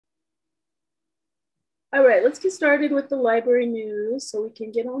All right, let's get started with the library news so we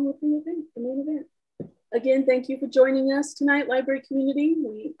can get on with the main event. Again, thank you for joining us tonight, library community.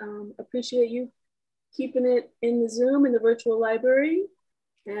 We appreciate you keeping it in the Zoom in the virtual library.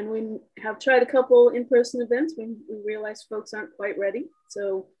 And we have tried a couple in-person events when we realized folks aren't quite ready.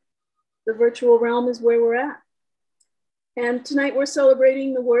 So the virtual realm is where we're at. And tonight we're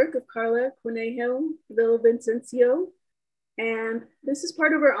celebrating the work of Karla Cornejo Villavicencio. And this is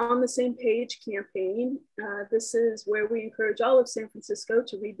part of our On the Same Page campaign. This is where we encourage all of San Francisco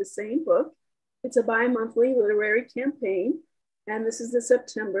to read the same book. It's a bi-monthly literary campaign. And this is the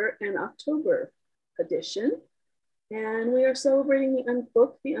September and October edition. And we are celebrating the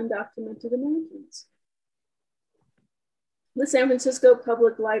book, The Undocumented Americans. The San Francisco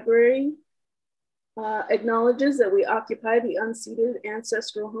Public Library acknowledges that we occupy the unceded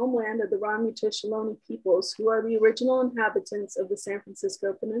ancestral homeland of the Ramaytush Ohlone peoples, who are the original inhabitants of the San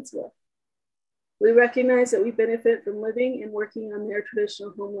Francisco Peninsula. We recognize that we benefit from living and working on their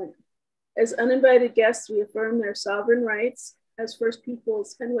traditional homeland. As uninvited guests, we affirm their sovereign rights as First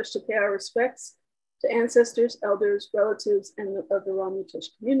Peoples and wish to pay our respects to ancestors, elders, relatives, and of the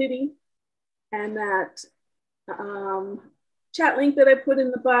Ramaytush community. And that chat link that I put in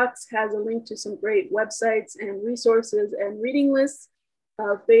the box has a link to some great websites and resources and reading lists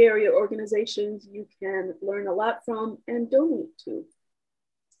of Bay Area organizations you can learn a lot from and donate to.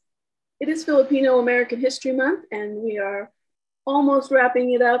 It is Filipino American History Month, and we are almost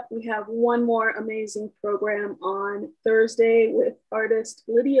wrapping it up. We have one more amazing program on Thursday with artist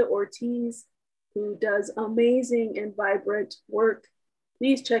Lydia Ortiz, who does amazing and vibrant work.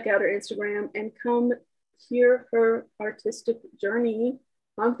 Please check out her Instagram and come hear her artistic journey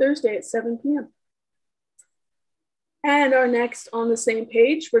on Thursday at 7 p.m. And our next On the Same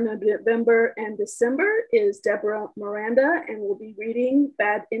Page for November and December is Deborah Miranda, and we'll be reading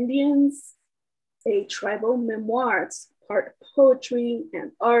Bad Indians, a tribal memoir. It's part poetry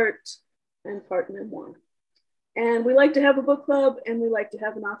and art and part memoir. And we like to have a book club and we like to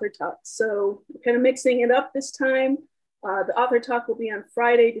have an author talk. So we're kind of mixing it up this time. The author talk will be on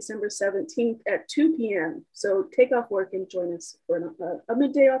Friday, December 17th at 2 p.m. So take off work and join us for a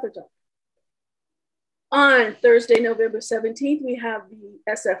midday author talk. On Thursday, November 17th, we have the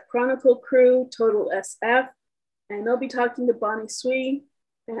SF Chronicle crew, Total SF, and they'll be talking to Bonnie Sui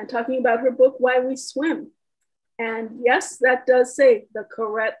and talking about her book, Why We Swim. And yes, that does say the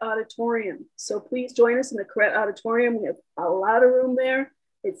Correct Auditorium. So please join us in the Correct Auditorium. We have a lot of room there.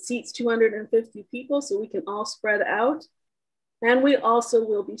 It seats 250 people, so we can all spread out. And we also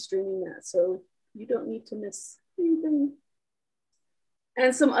will be streaming that, so you don't need to miss anything.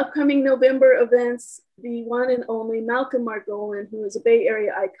 And some upcoming November events, the one and only Malcolm Margolin, who is a Bay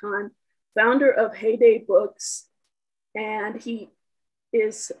Area icon, founder of Heyday Books, and he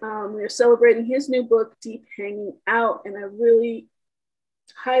is, we're celebrating his new book, Deep Hanging Out, and I really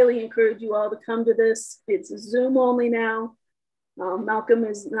highly encourage you all to come to this. It's Zoom only now. Malcolm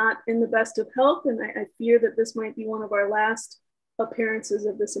is not in the best of health, and I fear that this might be one of our last appearances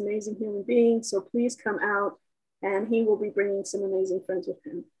of this amazing human being. So please come out, and he will be bringing some amazing friends with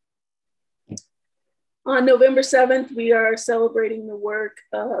him. On November 7th, we are celebrating the work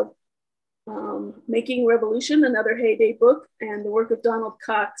of Making Revolution, another Heyday book, and the work of Donald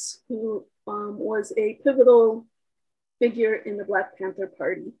Cox, who was a pivotal figure in the Black Panther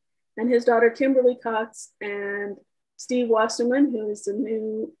Party, and his daughter Kimberly Cox and Steve Wasserman, who is the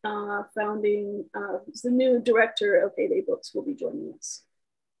new the new director of Heyday Books, will be joining us.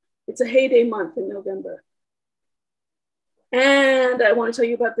 It's a Heyday month in November. And I want to tell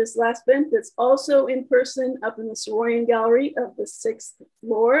you about this last event that's also in person up in the Soroyan Gallery of the 6th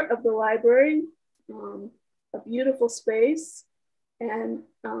floor of the library. A beautiful space. And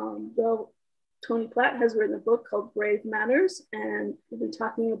Tony Platt has written a book called Brave Matters, and we'll be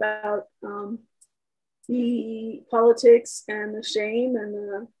talking about the politics and the shame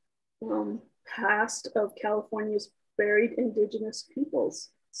and the past of California's buried indigenous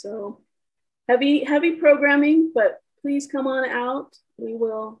peoples. So heavy programming, but please come on out. We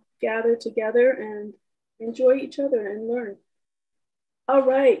will gather together and enjoy each other and learn. All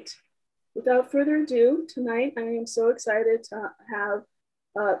right, without further ado, tonight I am so excited to have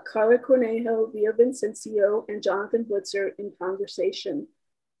Karla Cornejo Villavicencio and Jonathan Blitzer in conversation.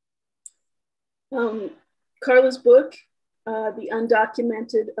 Karla's book, The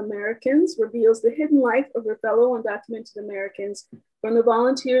Undocumented Americans, reveals the hidden life of her fellow undocumented Americans, from the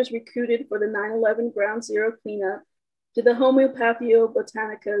volunteers recruited for the 9/11 Ground Zero cleanup to the homeopathy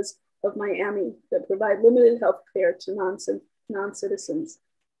botanicas of Miami that provide limited health care to non-citizens.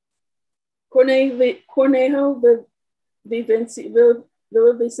 Cornejo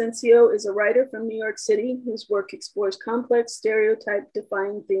Villavicencio is a writer from New York City whose work explores complex,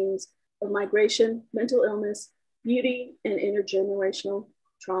 stereotype-defying themes of migration, mental illness, beauty, and intergenerational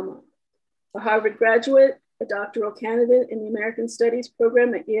trauma. A Harvard graduate, a doctoral candidate in the American Studies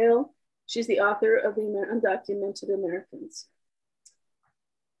program at Yale, she's the author of the Undocumented Americans.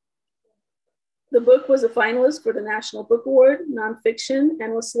 The book was a finalist for the National Book Award, Nonfiction,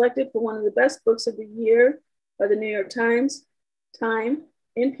 and was selected for one of the best books of the year by the New York Times, Time,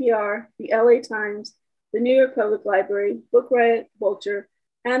 NPR, the LA Times, the New York Public Library, Book Riot, Vulture,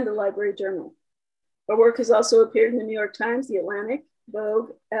 and the Library Journal. Her work has also appeared in the New York Times, The Atlantic,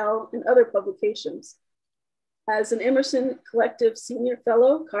 Vogue, Elle, and other publications. As an Emerson Collective Senior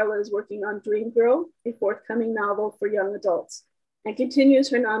Fellow, Karla is working on Dream Girl, a forthcoming novel for young adults, and continues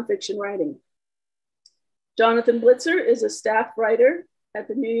her nonfiction writing. Jonathan Blitzer is a staff writer at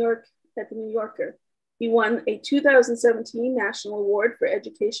the New Yorker. He won a 2017 National Award for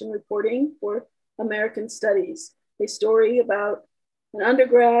Education Reporting for American Studies, a story about an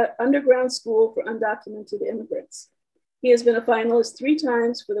underground school for undocumented immigrants. He has been a finalist 3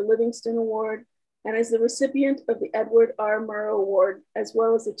 times for the Livingston Award and is the recipient of the Edward R. Murrow Award, as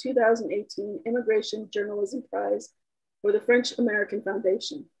well as the 2018 Immigration Journalism Prize for the French American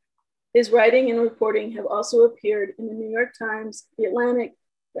Foundation. His writing and reporting have also appeared in the New York Times, The Atlantic,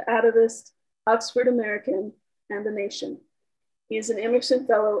 The Atavist, Oxford American, and The Nation. He is an Emerson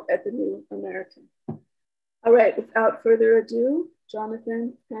Fellow at the New American. All right, without further ado,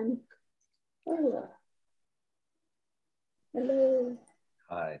 Jonathan and Karla. Hello.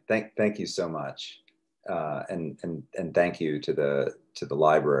 Hi, thank you so much, and thank you to the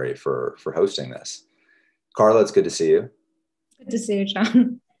library for hosting this. Karla, it's good to see you. Good to see you,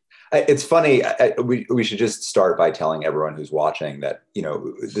 John. It's funny. We should just start by telling everyone who's watching that, you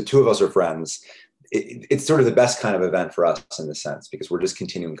know, the two of us are friends. It's sort of the best kind of event for us in this sense, because we're just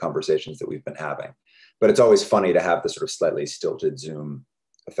continuing conversations that we've been having. But it's always funny to have the sort of slightly stilted Zoom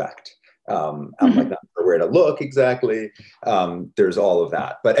effect. I'm like not sure where to look exactly. There's all of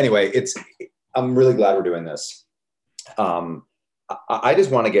that. But anyway, I'm really glad we're doing this. I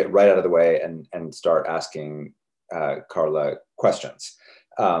just want to get right out of the way and start asking Karla questions.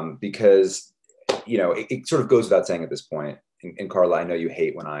 Because, you know, it sort of goes without saying at this point, and Karla, I know you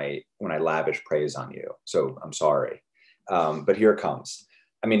hate when I lavish praise on you, so I'm sorry. But here it comes.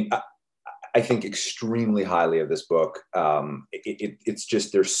 I mean, I think extremely highly of this book. It's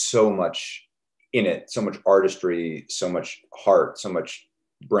just, there's so much in it, so much artistry, so much heart, so much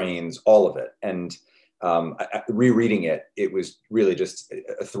brains, all of it. And rereading it, it was really just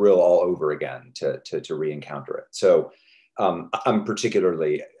a thrill all over again to re-encounter it. So I'm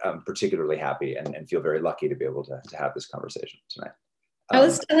particularly happy and feel very lucky to be able to have this conversation tonight. I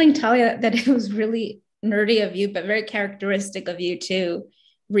was telling Talia that it was really nerdy of you, but very characteristic of you to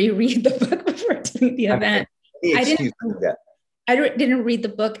reread the book before doing the event. I didn't read the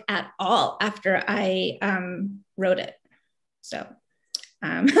book at all after I wrote it. So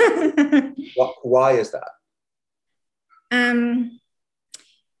why is that?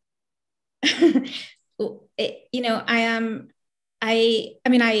 You know, I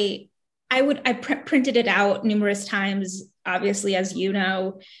printed it out numerous times, obviously, as you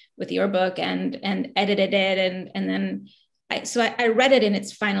know, with your book, and edited it, and then I read it in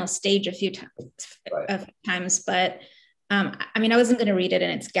its final stage a few times, but I mean, I wasn't going to read it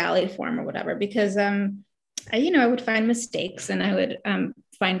in its galley form or whatever, because I would find mistakes, and I would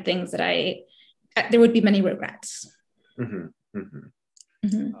find things that there would be many regrets. Mm-hmm, mm-hmm.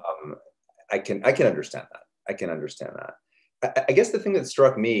 Mm-hmm. I can understand that. I can understand that. I guess the thing that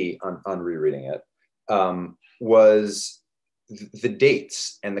struck me on rereading it was the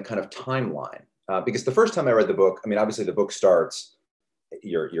dates and the kind of timeline. Because the first time I read the book, I mean, obviously the book starts,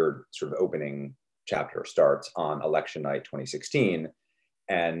 your sort of opening chapter starts on election night 2016,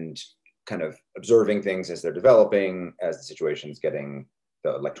 and kind of observing things as they're developing, as the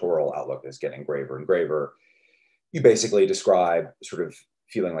electoral outlook is getting graver and graver. You basically describe sort of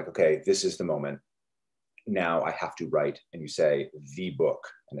feeling like, okay, this is the moment. Now I have to write, and you say the book,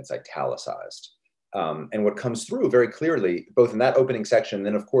 and it's italicized. And what comes through very clearly, both in that opening section, and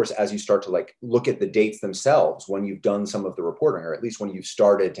then of course, as you start to like look at the dates themselves, when you've done some of the reporting, or at least when you've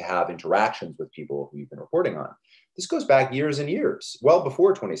started to have interactions with people who you've been reporting on, this goes back years and years, well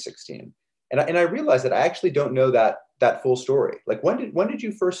before 2016. And I realized that I actually don't know that full story. Like when did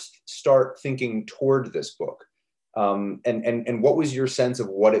you first start thinking toward this book? And what was your sense of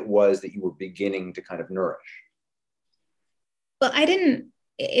what it was that you were beginning to kind of nourish? Well, I didn't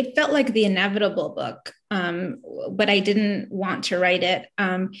it felt like the inevitable book, but I didn't want to write it.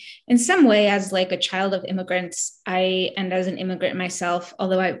 In some way, as like a child of immigrants, and as an immigrant myself,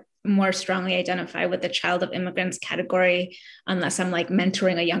 although I more strongly identify with the child of immigrants category, unless I'm like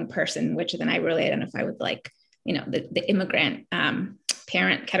mentoring a young person, which then I really identify with like, the immigrant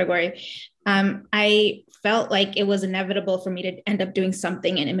parent category. I felt like it was inevitable for me to end up doing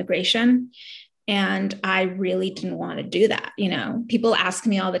something in immigration. And I really didn't want to do that. People ask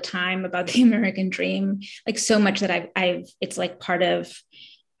me all the time about the American dream, like so much that it's like part of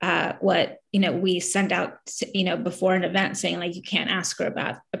what, we send out, before an event saying like, you can't ask her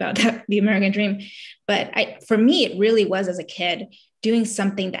about the American dream. But for me, it really was as a kid doing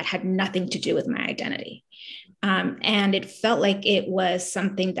something that had nothing to do with my identity. And it felt like it was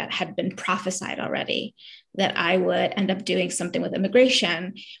something that had been prophesied already, that I would end up doing something with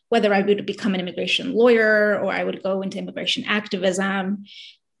immigration, whether I would become an immigration lawyer or I would go into immigration activism,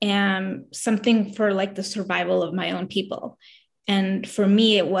 and something for like the survival of my own people. And for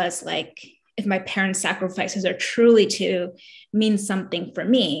me, it was like, if my parents' sacrifices are truly to mean something for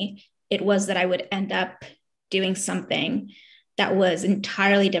me, it was that I would end up doing something that was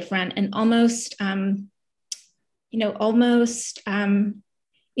entirely different and almost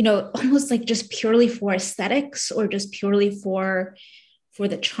like just purely for aesthetics or just purely for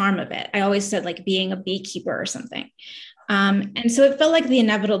the charm of it. I always said like being a beekeeper or something. And so it felt like the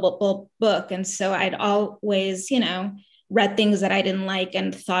inevitable book. And so I'd always, read things that I didn't like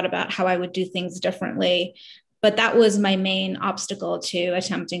and thought about how I would do things differently. But that was my main obstacle to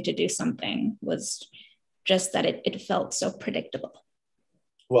attempting to do something, was just that it felt so predictable.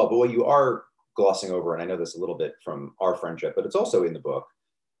 Well, but what you are glossing over, and I know this a little bit from our friendship, but it's also in the book.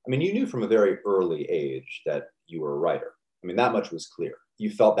 I mean, you knew from a very early age that you were a writer. I mean, that much was clear.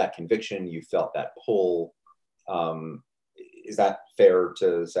 You felt that conviction, you felt that pull. Is that fair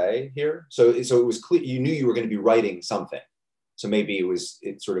to say here? So it was clear, you knew you were going to be writing something. So maybe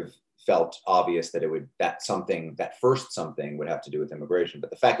it sort of felt obvious that that first something would have to do with immigration.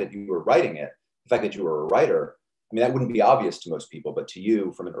 But the fact that you were writing it, the fact that you were a writer, I mean, that wouldn't be obvious to most people, but to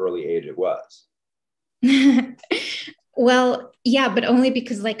you from an early age, it was. Well, yeah, but only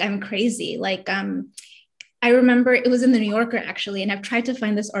because like I'm crazy. Like, I remember it was in the New Yorker actually, and I've tried to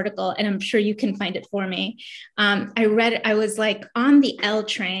find this article and I'm sure you can find it for me. I read it, I was like on the L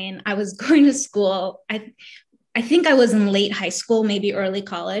train, I was going to school. I think I was in late high school, maybe early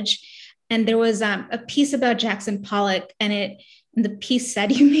college. And there was a piece about Jackson Pollock, and the piece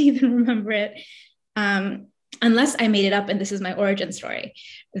said, you may even remember it, unless I made it up, and this is my origin story,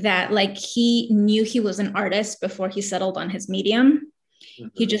 that like he knew he was an artist before he settled on his medium. Mm-hmm.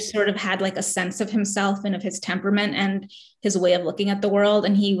 He just sort of had like a sense of himself and of his temperament and his way of looking at the world.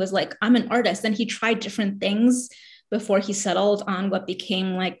 And he was like, I'm an artist. And he tried different things before he settled on what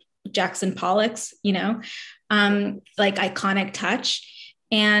became like Jackson Pollock's, like iconic touch.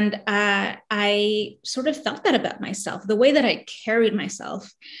 And I sort of felt that about myself, the way that I carried myself,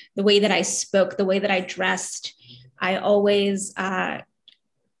 the way that I spoke, the way that I dressed. I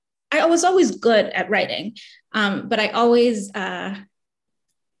was always good at writing, but I always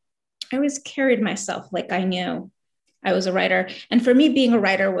carried myself like I knew I was a writer. And for me, being a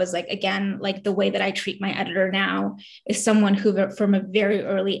writer was like, again, like the way that I treat my editor now is someone who from a very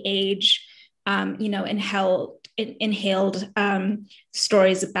early age, inhaled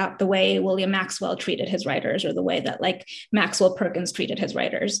stories about the way William Maxwell treated his writers, or the way that like Maxwell Perkins treated his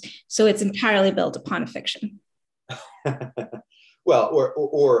writers. So it's entirely built upon a fiction. Well,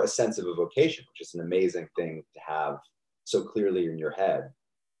 or a sense of a vocation, which is an amazing thing to have so clearly in your head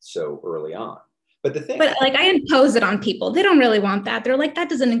so early on. But like I impose it on people. They don't really want that. They're like, that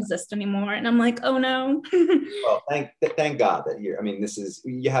doesn't exist anymore. And I'm like, oh no. Well, thank God that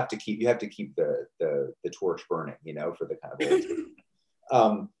you have to keep the torch burning, for the kind of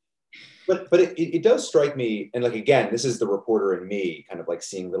old. But it does strike me, and like, again, this is the reporter in me kind of like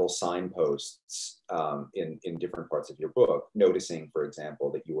seeing little signposts in different parts of your book, noticing, for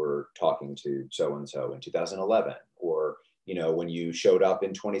example, that you were talking to so-and-so in 2011, or when you showed up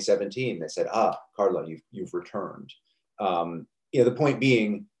in 2017, they said, Karla, you've returned. The point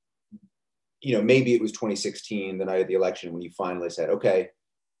being, maybe it was 2016, the night of the election, when you finally said, okay,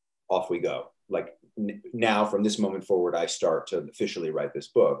 off we go. Like now from this moment forward, I start to officially write this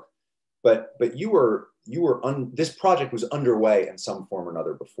book. But this project was underway in some form or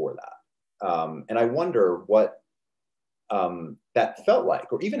another before that. And I wonder what that felt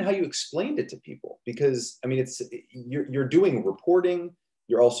like, or even how you explained it to people, because I mean, you're doing reporting,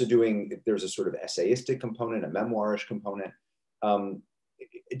 you're also there's a sort of essayistic component, a memoirish component.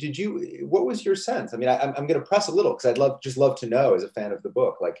 did you, what was your sense? I mean, I'm going to press a little because I'd just love to know as a fan of the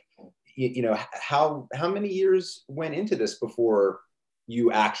book, like, you know, how many years went into this before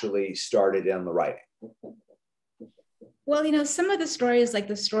you actually started on the writing? Well, you know, some of the stories, like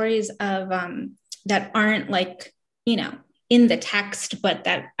the stories of that aren't like, you know, in the text, but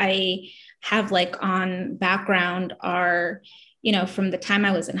that I have like on background are, you know, from the time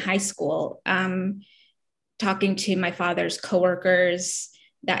I was in high school, talking to my father's coworkers,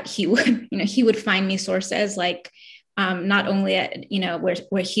 that he would, you know, he would find me sources like not only at, you know,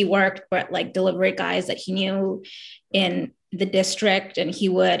 where he worked, but like delivery guys that he knew in the district, and he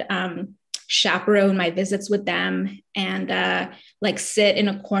would chaperone my visits with them and like sit in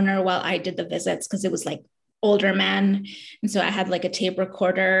a corner while I did the visits, because it was like older men. And so I had like a tape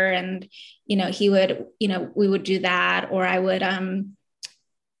recorder, and, you know, he would, you know, we would do that, or I would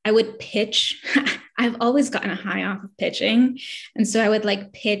pitch. I've always gotten a high off of pitching. And so I would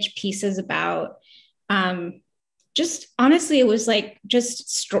like pitch pieces about just honestly, it was like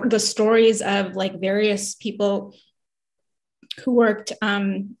just the stories of like various people who worked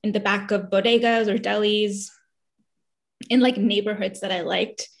in the back of bodegas or delis in like neighborhoods that I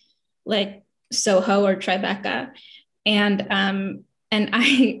liked, like Soho or Tribeca. And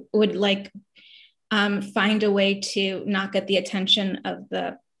I would like find a way to not get the attention of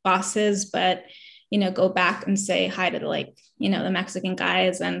the bosses, but, you know, go back and say hi to the, like, you know, the Mexican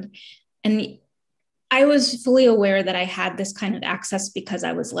guys. And I was fully aware that I had this kind of access because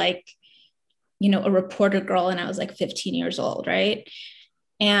I was like, you know, a reporter girl, and I was like 15 years old. Right.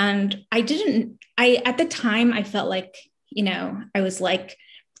 And at the time I felt like, you know, I was like,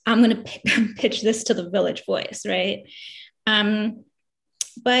 I'm going to pitch this to the Village Voice. Right.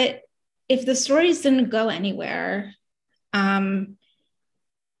 But if the stories didn't go anywhere,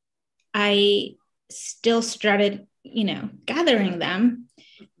 I still started, you know, gathering them.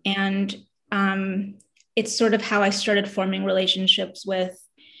 And it's sort of how I started forming relationships with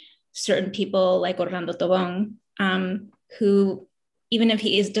certain people like Orlando Tobón, who, even if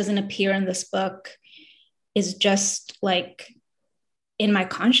he doesn't appear in this book, is just like in my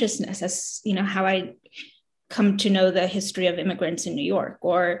consciousness as, you know, how I come to know the history of immigrants in New York.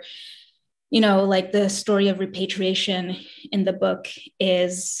 Or, you know, like the story of repatriation in the book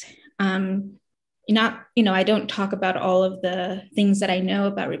is not, you know, I don't talk about all of the things that I know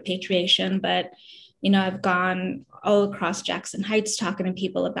about repatriation, but, you know, I've gone all across Jackson Heights talking to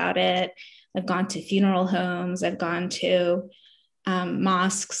people about it. I've gone to funeral homes. I've gone to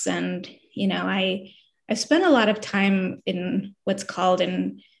mosques. And, you know, I spent a lot of time in what's called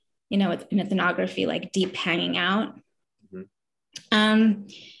in, you know, in ethnography, like deep hanging out. Mm-hmm.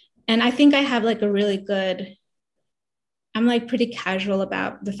 And I think I have like a really good, I'm like pretty casual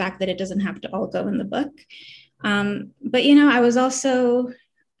about the fact that it doesn't have to all go in the book. But, you know, I was also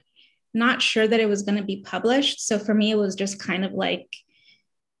not sure that it was going to be published. So for me, it was just kind of like,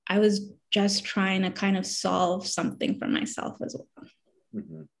 I was just trying to kind of solve something for myself as well.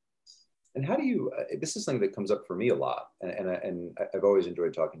 Mm-hmm. And how do you, this is something that comes up for me a lot. And I've always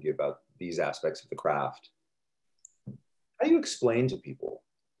enjoyed talking to you about these aspects of the craft. How do you explain to people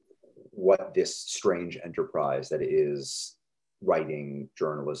what this strange enterprise that is writing,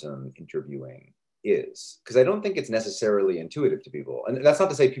 journalism, interviewing is? Because I don't think it's necessarily intuitive to people. And that's not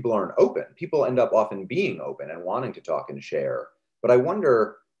to say people aren't open. People end up often being open and wanting to talk and share. But I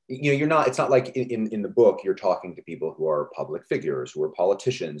wonder, you know, it's not like in the book, you're talking to people who are public figures, who are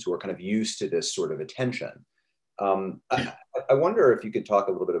politicians, who are kind of used to this sort of attention. I wonder if you could talk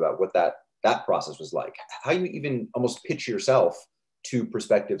a little bit about what that process was like, how you even almost pitch yourself to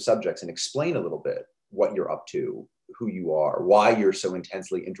prospective subjects and explain a little bit what you're up to, who you are, why you're so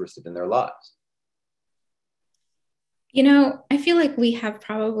intensely interested in their lives. You know, I feel like we have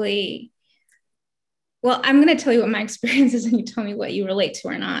probably, well, I'm going to tell you what my experience is and you tell me what you relate to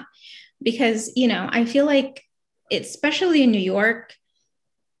or not. Because, you know, I feel like, especially in New York,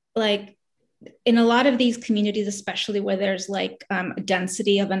 like in a lot of these communities, especially where there's like a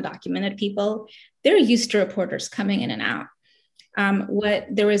density of undocumented people, they're used to reporters coming in and out.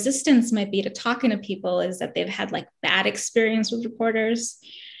 What the resistance might be to talking to people is that they've had like bad experience with reporters.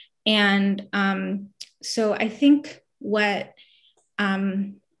 And so I think what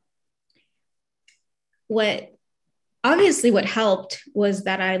helped was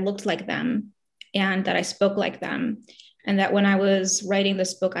that I looked like them and that I spoke like them. And that when I was writing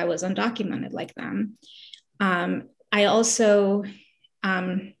this book, I was undocumented like them. I also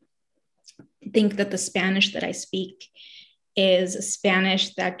think that the Spanish that I speak is a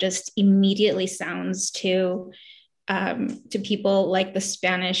Spanish that just immediately sounds to people like the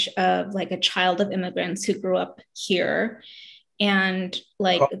Spanish of like a child of immigrants who grew up here. And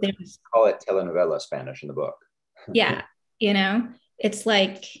like, call it telenovela Spanish in the book. Yeah. You know, it's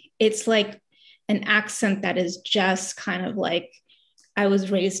like an accent that is just kind of like, I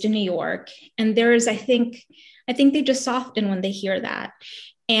was raised in New York. And there's, I think they just soften when they hear that.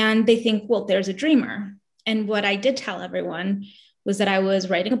 And they think, well, there's a dreamer. And what I did tell everyone was that I was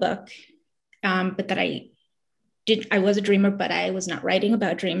writing a book, but that I was a dreamer, but I was not writing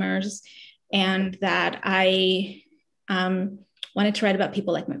about dreamers. And that I wanted to write about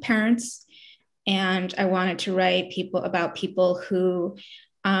people like my parents. And I wanted to write about people who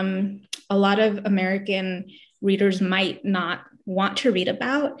a lot of American readers might not want to read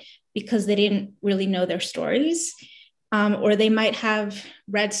about because they didn't really know their stories, or they might have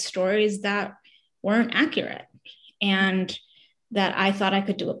read stories that weren't accurate, and that I thought I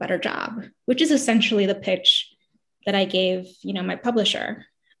could do a better job, which is essentially the pitch that I gave, my publisher.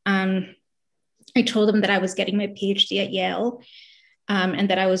 I told them that I was getting my PhD at Yale, and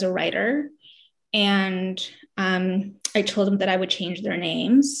that I was a writer. And I told them that I would change their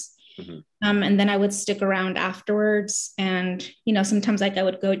names. Mm-hmm. And then I would stick around afterwards. And, sometimes like I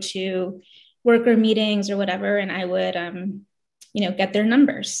would go to worker meetings or whatever, and I would, get their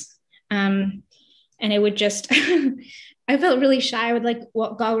numbers. And it would just, I felt really shy. I would like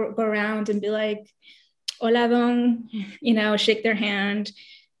go around and be like, hola, don, shake their hand.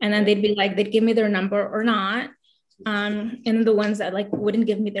 And then they'd give me their number or not. And the ones that like wouldn't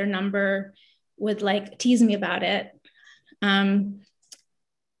give me their number would like tease me about it. Yeah.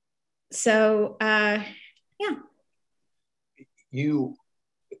 You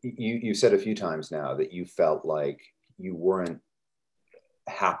said a few times now that you felt like you weren't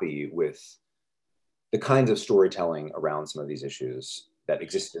happy with the kinds of storytelling around some of these issues that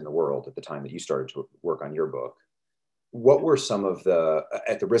existed in the world at the time that you started to work on your book. What were some of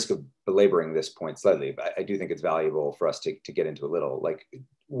at the risk of belaboring this point slightly, but I do think it's valuable for us to get into a little, like,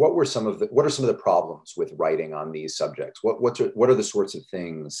 what are some of the problems with writing on these subjects? What are the sorts of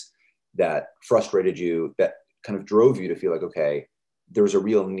things that frustrated you, that kind of drove you to feel like, okay, there's a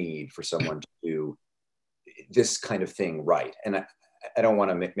real need for someone to do this kind of thing right? And I don't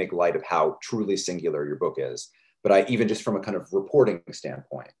want to make light of how truly singular your book is, but even just from a kind of reporting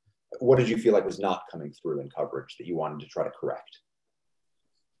standpoint, what did you feel like was not coming through in coverage that you wanted to try to correct?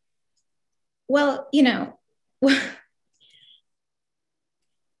 Well,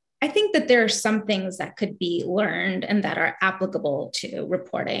 I think that there are some things that could be learned and that are applicable to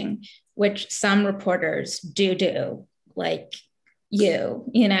reporting, which some reporters do, like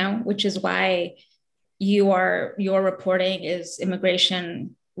which is why your reporting is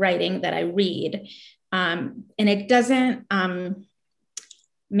immigration writing that I read. And it doesn't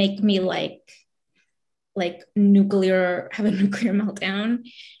make me like have a nuclear meltdown.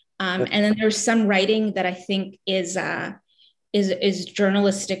 And then there's some writing that I think is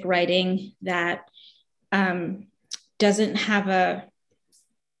journalistic writing that doesn't have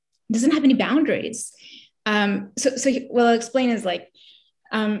any boundaries. So what I'll explain is like,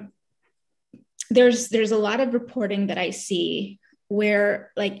 there's a lot of reporting that I see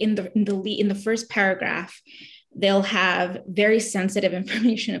where like in the first paragraph, they'll have very sensitive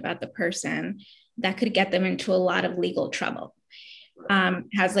information about the person that could get them into a lot of legal trouble.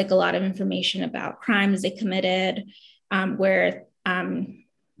 Has like a lot of information about crimes they committed, where I'm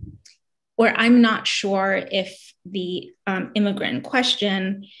not sure if the immigrant in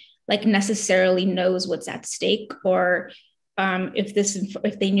question like necessarily knows what's at stake, or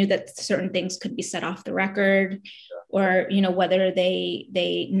if they knew that certain things could be set off the record, or whether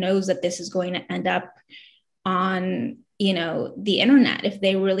they knows that this is going to end up on the internet, if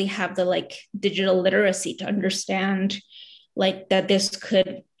they really have the like digital literacy to understand like that this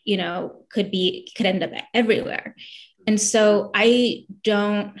could end up everywhere. And so I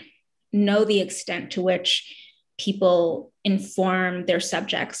don't know the extent to which people inform their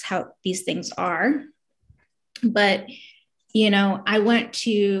subjects how these things are, but I went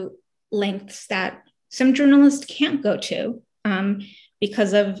to lengths that some journalists can't go to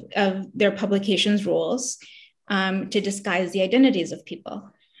because of their publications rules, to disguise the identities of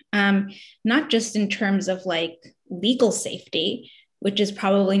people, not just in terms of like legal safety, which is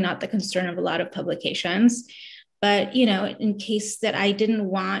probably not the concern of a lot of publications, but in case that I didn't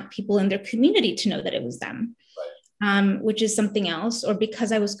want people in their community to know that it was them, which is something else, or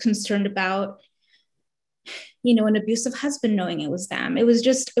because I was concerned about an abusive husband knowing it was them. It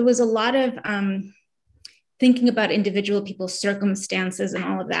was a lot of thinking about individual people's circumstances and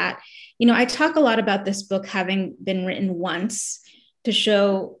all of that. I talk a lot about this book having been written once to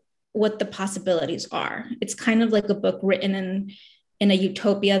show what the possibilities are. It's kind of like a book written in a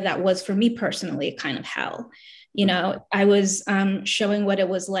utopia that was, for me personally, kind of hell. You know, I was showing what it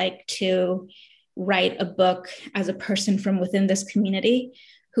was like to write a book as a person from within this community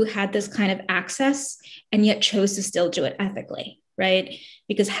who had this kind of access and yet chose to still do it ethically, right?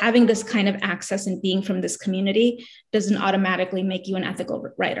 Because having this kind of access and being from this community doesn't automatically make you an ethical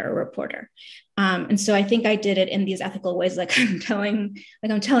writer or reporter. And so I think I did it in these ethical ways, like I'm telling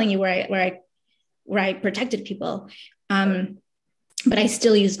you, where I protected people, but I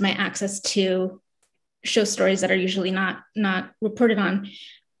still used my access to show stories that are usually not reported on.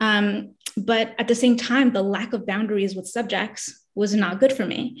 But at the same time, the lack of boundaries with subjects was not good for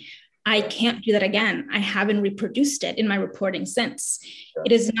me. I can't do that again. I haven't reproduced it in my reporting since.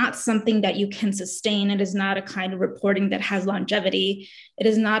 It is not something that you can sustain. It is not a kind of reporting that has longevity. It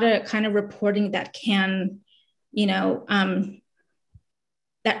is not a kind of reporting that can, you know,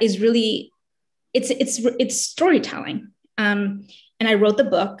 that is really, it's storytelling. And I wrote the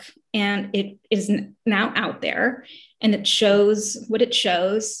book, and it is now out there, and it shows what it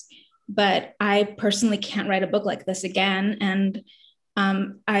shows. But I personally can't write a book like this again. And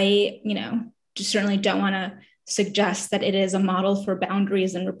I, you know, just certainly don't want to suggest that it is a model for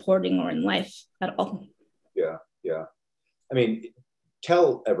boundaries in reporting or in life at all. Yeah, yeah. I mean,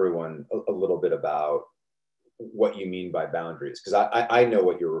 tell everyone a little bit about what you mean by boundaries, because I know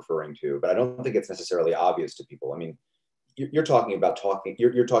what you're referring to, but I don't think it's necessarily obvious to people. I mean, you're talking about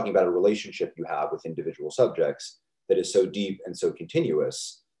you're talking about a relationship you have with individual subjects that is so deep and so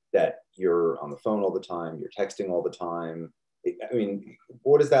continuous that you're on the phone all the time, you're texting all the time. I mean,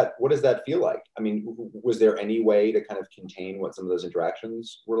 what does that feel like? I mean, was there any way to kind of contain what some of those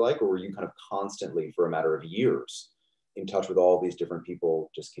interactions were like, or were you kind of constantly, for a matter of years, in touch with all these different people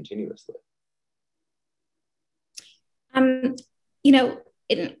just continuously? You know,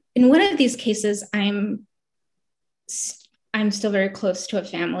 in one of these cases, I'm still very close to a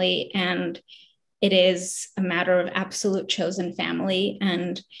family, and it is a matter of absolute chosen family.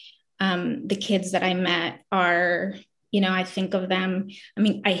 And the kids that I met are, you know, I think of them, I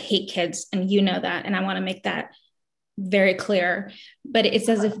mean, I hate kids, and you know that, and I want to make that very clear, but it's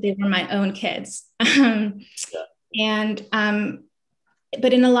as if they were my own kids. And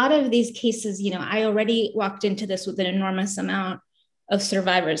but in a lot of these cases, you know, I already walked into this with an enormous amount of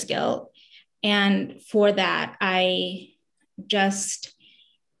survivor's guilt. And for that, I just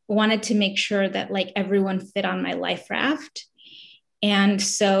wanted to make sure that like everyone fit on my life raft. And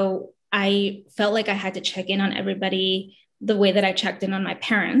so I felt like I had to check in on everybody the way that I checked in on my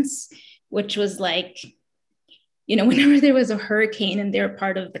parents, which was like, you know, whenever there was a hurricane in their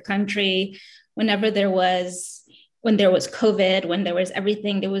part of the country, when there was COVID, when there was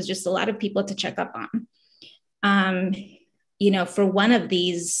everything, there was just a lot of people to check up on. You know, for one of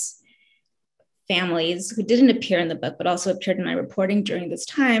these families who didn't appear in the book, but also appeared in my reporting during this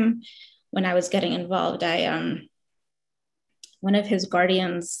time when I was getting involved, one of his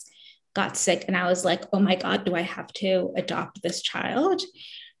guardians got sick, and I was like, oh my God, do I have to adopt this child?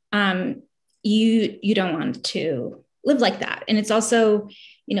 You don't want to live like that. And it's also,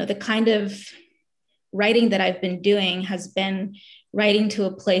 you know, the kind of writing that I've been doing has been writing to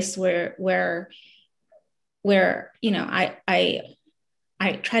a place where you know, I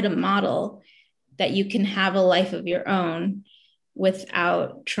try to model that you can have a life of your own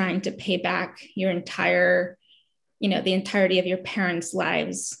without trying to pay back your entire, you know, the entirety of your parents'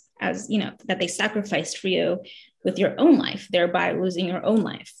 lives, as, you know, that they sacrificed for you, with your own life, thereby losing your own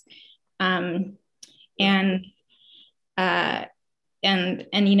life. And you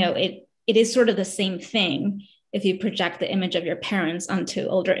know, it is sort of the same thing if you project the image of your parents onto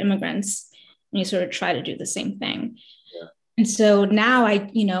older immigrants, and you sort of try to do the same thing. Yeah. And so now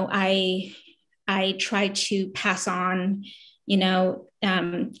I try to pass on, you know,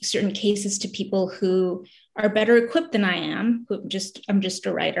 certain cases to people who are better equipped than I am, I'm just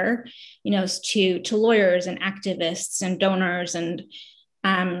a writer, you know, to lawyers and activists and donors, and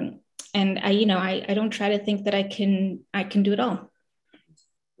I, you know, I don't try to think that I can do it all.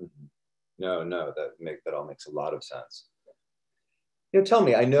 No, that all makes a lot of sense. You know, tell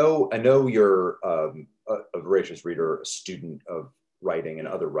me, I know you're a voracious reader, a student of writing and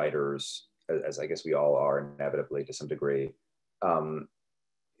other writers, as I guess we all are inevitably to some degree.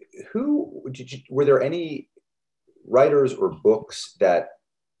 Were there any writers or books that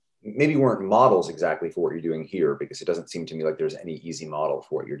maybe weren't models exactly for what you're doing here? Because it doesn't seem to me like there's any easy model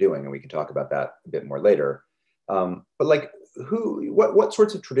for what you're doing, and we can talk about that a bit more later. But like, what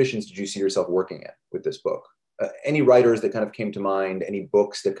sorts of traditions did you see yourself working in with this book? Any writers that kind of came to mind? Any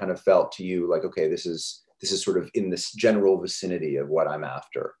books that kind of felt to you like, okay, this is sort of in this general vicinity of what I'm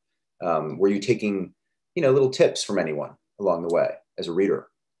after? Were you taking, you know, little tips from anyone along the way as a reader?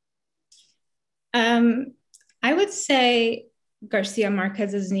 I would say Garcia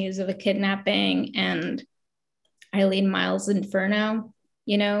Marquez's News of a Kidnapping and Eileen Miles' Inferno.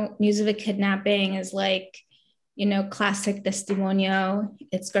 You know, News of a Kidnapping is like, you know, classic testimonio.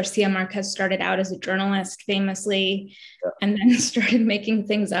 It's Garcia Marquez started out as a journalist famously, and then started making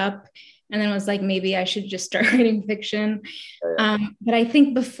things up, and then was like, maybe I should just start writing fiction. But I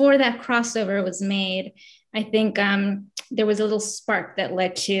think before that crossover was made, I think there was a little spark that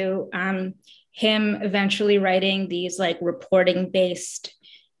led to him eventually writing these like reporting-based,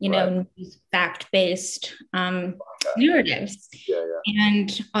 you know, fact-based narratives.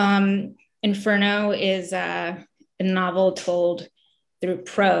 And Inferno is a novel told through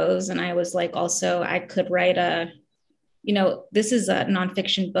prose. And I was like, also, I could write a, you know, this is a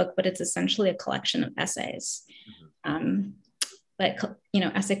nonfiction book, but it's essentially a collection of essays. But, you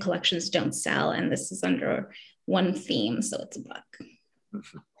know, essay collections don't sell. And this is under one theme. So it's a book.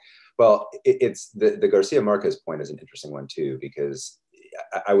 Well, it's the Garcia Marquez point is an interesting one too, because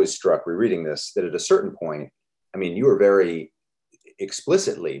I was struck rereading this that at a certain point, I mean, you were very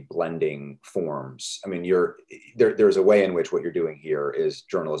explicitly blending forms. I mean, there's a way in which what you're doing here is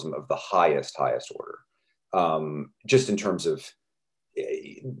journalism of the highest order. Just in terms of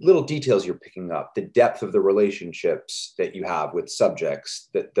little details you're picking up, the depth of the relationships that you have with subjects,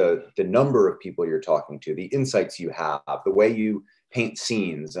 the number of people you're talking to, the insights you have, the way you paint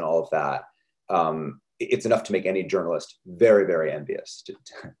scenes and all of that. It's enough to make any journalist very, very envious,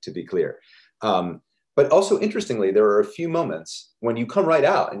 to be clear. But also, interestingly, there are a few moments when you come right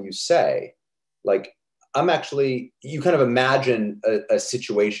out and you say, like, you kind of imagine a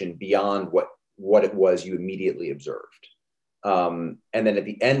situation beyond what it was you immediately observed. And then at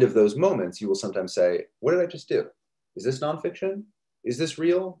the end of those moments, you will sometimes say, what did I just do? Is this nonfiction? Is this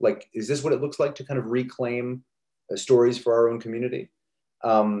real? Like, is this what it looks like to kind of reclaim stories for our own community?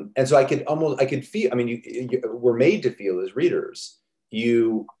 And so I could feel, I mean, we're made to feel as readers,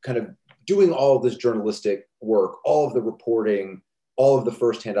 you kind of doing all of this journalistic work, all of the reporting, all of the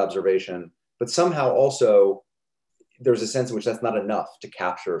firsthand observation, but somehow also there's a sense in which that's not enough to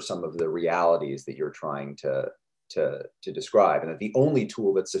capture some of the realities that you're trying to describe. And that the only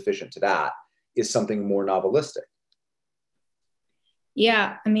tool that's sufficient to that is something more novelistic.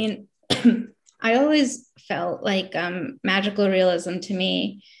 Yeah, I mean, I always felt like magical realism to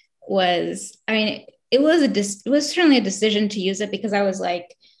me was, I mean, it was certainly a decision to use it because I was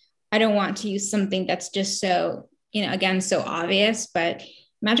like, I don't want to use something that's just so, you know, again, so obvious, but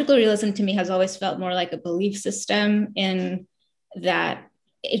magical realism to me has always felt more like a belief system in that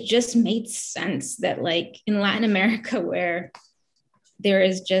it just made sense that like in Latin America where there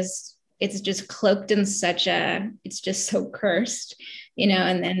is just, it's just cloaked in such it's just so cursed, you know,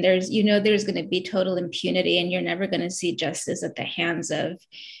 and then there's going to be total impunity and you're never going to see justice at the hands of,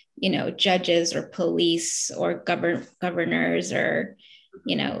 you know, judges or police or governors or,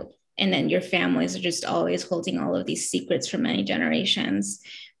 you know, and then your families are just always holding all of these secrets for many generations,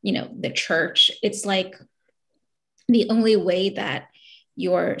 you know, the church. It's like the only way that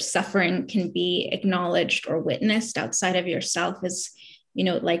your suffering can be acknowledged or witnessed outside of yourself is, you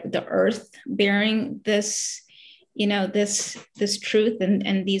know, like the earth bearing this, you know, this truth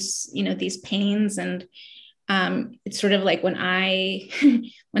and these, you know, these pains. And it's sort of like when I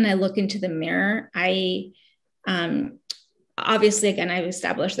look into the mirror, obviously, again, I've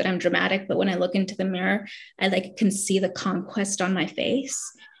established that I'm dramatic, but when I look into the mirror, I like can see the conquest on my face.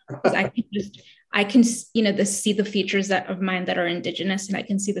 I can, you know, see the features of mine that are indigenous, and I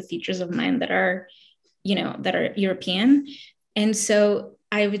can see the features of mine that are, you know, that are European. And so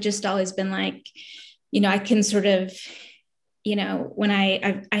I've just always been like, you know, I can sort of, you know, when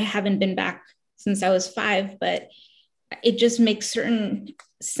I haven't been back since I was 5, but it just makes certain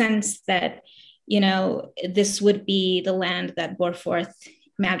sense that, you know, this would be the land that bore forth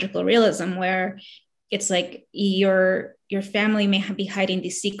magical realism, where it's like your family may be hiding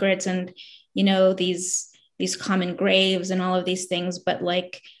these secrets and, you know, these common graves and all of these things, but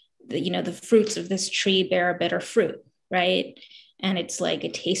like, you know, the fruits of this tree bear a bitter fruit, right? And it's like,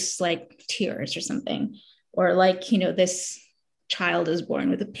 it tastes like tears or something, or like, you know, this child is born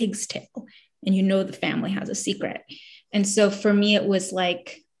with a pig's tail and, you know, the family has a secret. And so for me, it was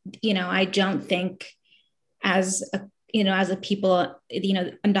like, you know, I don't think as a people, you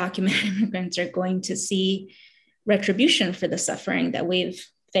know, undocumented immigrants are going to see retribution for the suffering that we've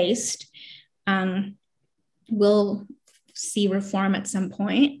faced. We'll see reform at some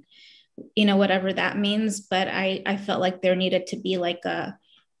point, you know, whatever that means. But I felt like there needed to be like a,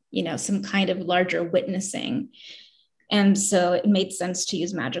 you know, some kind of larger witnessing. And so it made sense to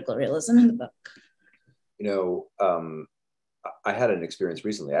use magical realism in the book. You know, I had an experience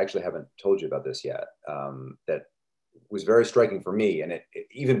recently. I actually haven't told you about this yet. That was very striking for me, and it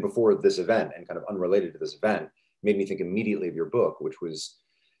even before this event and kind of unrelated to this event, made me think immediately of your book, which was,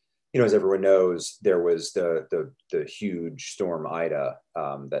 as everyone knows, there was the huge storm Ida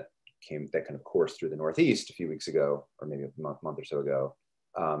that kind of coursed through the Northeast a few weeks ago, or maybe a month or so ago.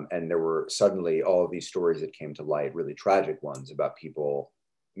 And there were suddenly all of these stories that came to light, really tragic ones about people,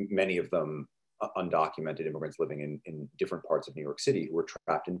 many of them undocumented immigrants living in different parts of New York City who were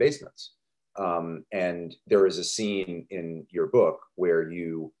trapped in basements. And there is a scene in your book where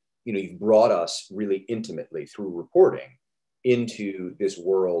you've brought us really intimately through reporting into this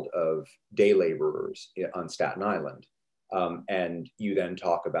world of day laborers on Staten Island. And you then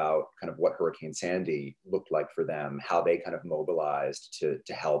talk about kind of what Hurricane Sandy looked like for them, how they kind of mobilized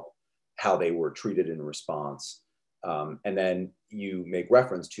to help, how they were treated in response. And then you make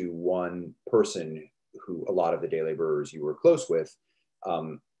reference to one person who a lot of the day laborers you were close with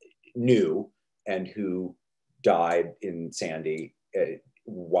knew, and who died in Sandy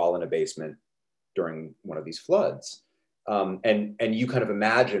while in a basement during one of these floods. And you kind of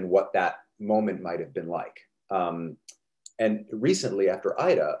imagine what that moment might have been like. And recently, after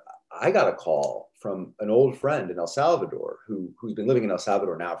Ida, I got a call from an old friend in El Salvador who's been living in El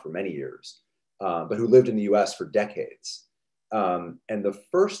Salvador now for many years, but who lived in the US for decades. And the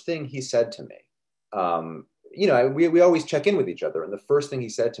first thing he said to me, we always check in with each other. And the first thing he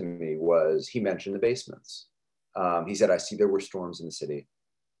said to me was, he mentioned the basements. He said, I see there were storms in the city,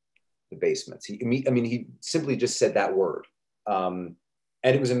 the basements. He simply just said that word.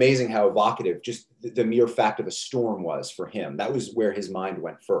 And it was amazing how evocative just the mere fact of a storm was for him. That was where his mind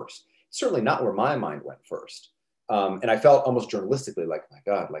went first. Certainly not where my mind went first. And I felt almost journalistically like, my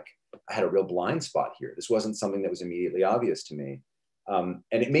God, like I had a real blind spot here. This wasn't something that was immediately obvious to me. And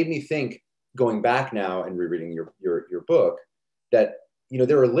it made me think, going back now and rereading your book, that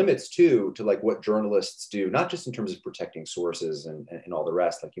there are limits to like what journalists do, not just in terms of protecting sources and all the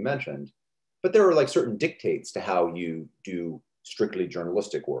rest, like you mentioned, but there are like certain dictates to how you do strictly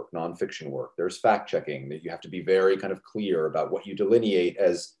journalistic work, nonfiction work. There's fact checking, that you have to be very kind of clear about what you delineate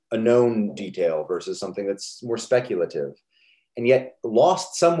as a known detail versus something that's more speculative. And yet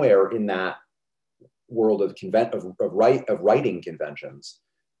lost somewhere in that world of writing conventions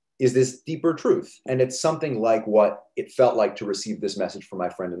is this deeper truth. And it's something like what it felt like to receive this message from my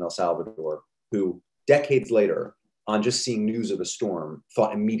friend in El Salvador, who decades later, on just seeing news of a storm,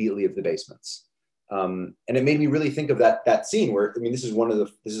 thought immediately of the basements. And it made me really think of that scene where, this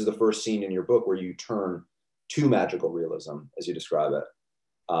is the first scene in your book where you turn to magical realism, as you describe it,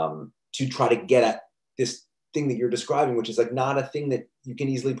 to try to get at this thing that you're describing, which is like not a thing that you can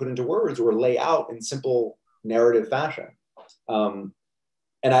easily put into words or lay out in simple narrative fashion. And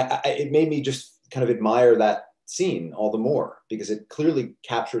it made me just kind of admire that scene all the more, because it clearly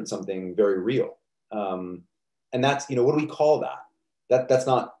captured something very real. And that's, what do we call that? That's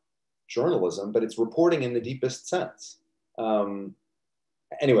not journalism, but it's reporting in the deepest sense.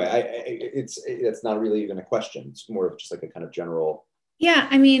 Anyway, it's not really even a question. It's more of just like a kind of general. Yeah,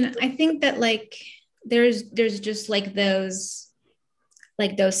 I think that like there's just like those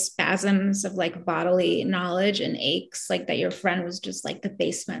spasms of like bodily knowledge and aches, like that your friend was just like the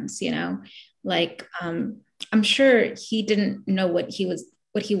basements, like I'm sure he didn't know what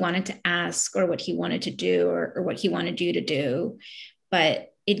he wanted to ask or what he wanted to do or what he wanted you to do, but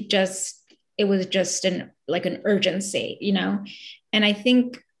it was just an urgency, and I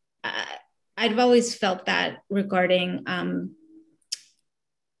think I've always felt that regarding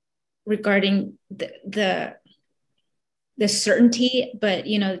the certainty, but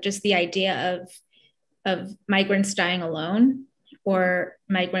just the idea of migrants dying alone or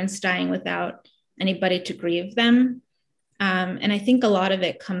migrants dying without anybody to grieve them. And I think a lot of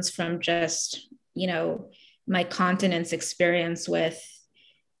it comes from just, my continent's experience with,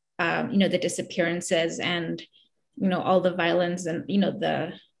 the disappearances and, all the violence and,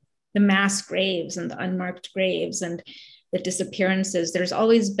 the mass graves and the unmarked graves and the disappearances. There's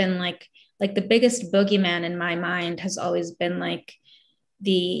always been like the biggest boogeyman in my mind has always been like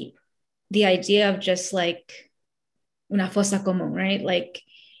the idea of just like una fosa común, right? Like,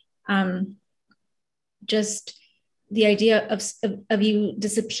 just the idea of you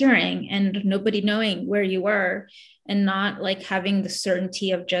disappearing and nobody knowing where you were and not like having the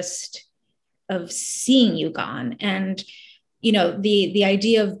certainty of seeing you gone. And, the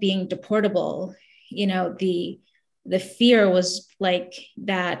idea of being deportable, the fear was like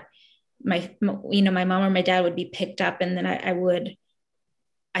that my mom or my dad would be picked up and then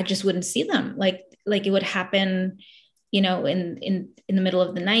I just wouldn't see them. Like it would happen in the middle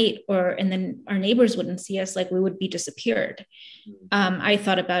of the night, and then our neighbors wouldn't see us, like we would be disappeared. I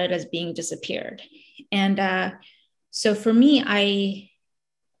thought about it as being disappeared. And so for me, I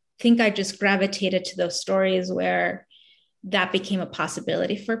think I just gravitated to those stories where that became a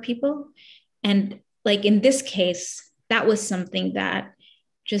possibility for people. And like in this case, that was something that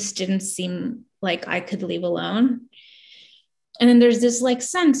just didn't seem like I could leave alone. And then there's this like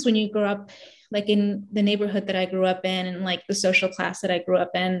sense when you grow up, like in the neighborhood that I grew up in and like the social class that I grew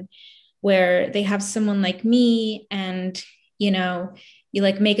up in, where they have someone like me and, you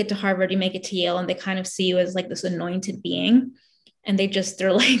like make it to Harvard, you make it to Yale, and they kind of see you as like this anointed being. And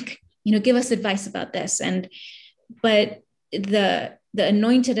they're like, give us advice about this. But the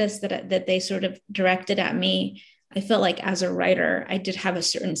anointedness that they sort of directed at me, I felt like as a writer, I did have a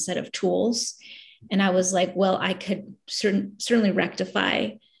certain set of tools. And I was like, well, I could certainly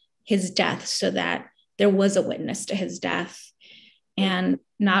rectify his death so that there was a witness to his death. And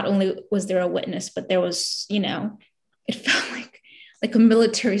not only was there a witness, but there was, it felt like a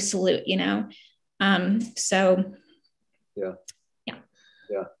military salute, so. Yeah.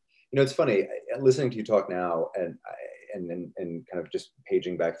 It's funny listening to you talk now and kind of just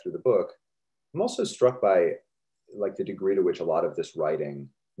paging back through the book. I'm also struck by like the degree to which a lot of this writing,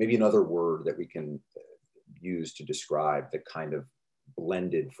 maybe another word that we can use to describe the kind of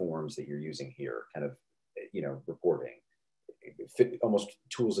blended forms that you're using here, kind of, reporting, almost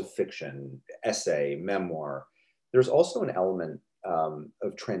tools of fiction, essay, memoir. There's also an element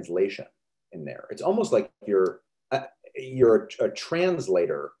of translation in there. It's almost like you're a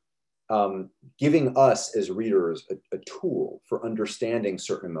translator, giving us as readers a tool for understanding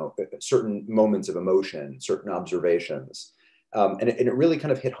certain moments of emotion, certain observations. And it really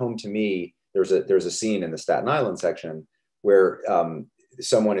kind of hit home to me. There's a scene in the Staten Island section where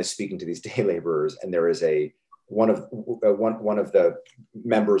someone is speaking to these day laborers, and there is one of the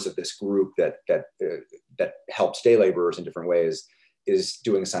members of this group that helps day laborers in different ways is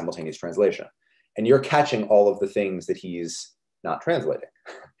doing a simultaneous translation, and you're catching all of the things that he's not translating.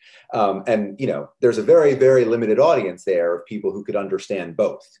 And there's a very, very limited audience there of people who could understand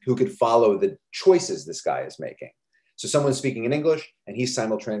both, who could follow the choices this guy is making. So someone's speaking in English and he's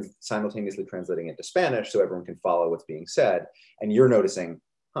simultaneously translating it to Spanish so everyone can follow what's being said. And you're noticing,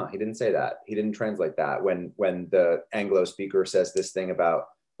 he didn't say that. He didn't translate that. When the Anglo speaker says this thing about,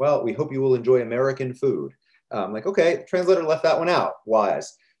 well, we hope you will enjoy American food. Like, okay, the translator left that one out.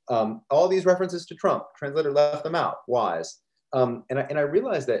 Wise. All these references to Trump, translator left them out. Wise. And I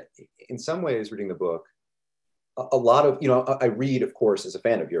realized that in some ways reading the book, a lot of, I read, of course, as a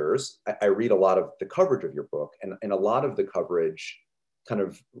fan of yours, I read a lot of the coverage of your book, and a lot of the coverage kind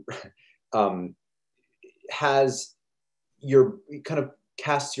of casts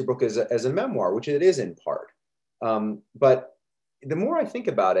your book as a memoir, which it is in part. But the more I think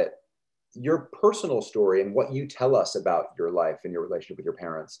about it, your personal story and what you tell us about your life and your relationship with your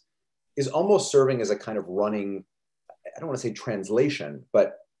parents is almost serving as a kind of running, I don't want to say translation,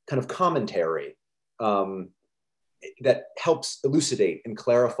 but kind of commentary that helps elucidate and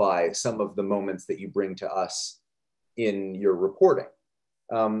clarify some of the moments that you bring to us in your reporting.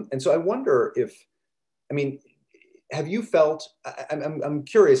 And so I wonder have you felt, I'm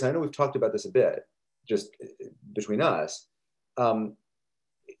curious, and I know we've talked about this a bit, just between us,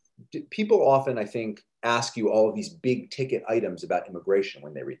 people often, I think, ask you all of these big ticket items about immigration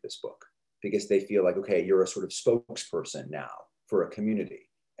when they read this book, because they feel like, okay, you're a sort of spokesperson now for a community.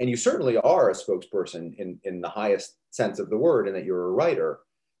 And you certainly are a spokesperson in the highest sense of the word, and that you're a writer.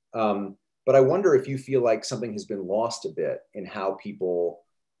 But I wonder if you feel like something has been lost a bit in how people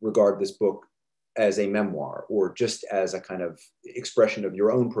regard this book as a memoir, or just as a kind of expression of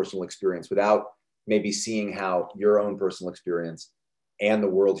your own personal experience, without maybe seeing how your own personal experience and the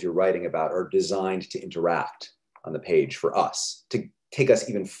worlds you're writing about are designed to interact on the page for us, to take us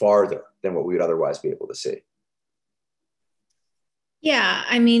even farther than what we would otherwise be able to see. Yeah,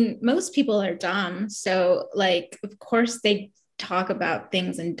 most people are dumb. So like, of course they talk about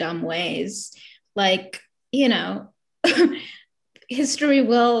things in dumb ways. Like, history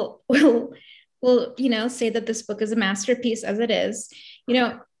will say that this book is a masterpiece, as it is.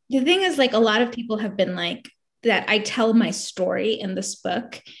 The thing is, like, a lot of people have been like, that I tell my story in this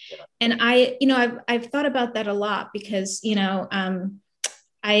book. And I've thought about that a lot, because,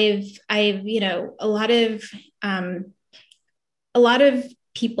 I've a lot of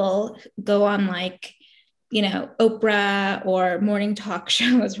people go on, like, Oprah or morning talk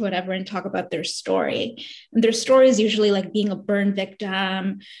shows, whatever, and talk about their story. And their story is usually like being a burn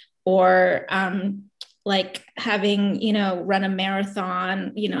victim, or like having, run a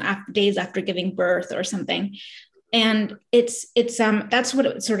marathon, days after giving birth or something. And it's that's what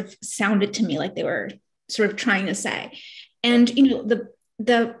it sort of sounded to me like they were sort of trying to say. And,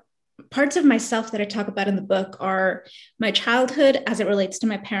 the parts of myself that I talk about in the book are my childhood as it relates to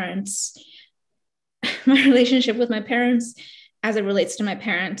my parents, my relationship with my parents as it relates to my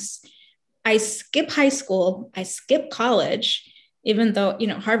parents. I skip high school, I skip college, even though,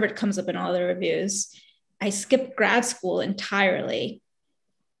 Harvard comes up in all the reviews. I skip grad school entirely.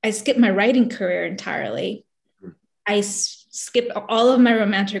 I skip my writing career entirely. I skip all of my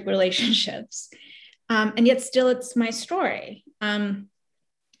romantic relationships. And yet still it's my story. And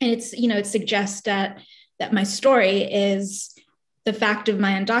it's, it suggests that my story is the fact of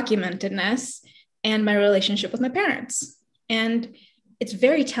my undocumentedness and my relationship with my parents. And it's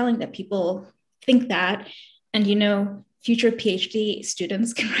very telling that people think that, and, future PhD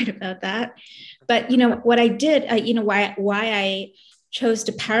students can write about that. But, what I did, why I chose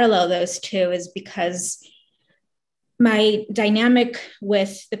to parallel those two is because my dynamic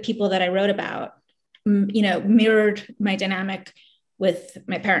with the people that I wrote about, mirrored my dynamic with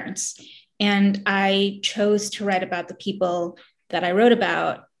my parents. And I chose to write about the people that I wrote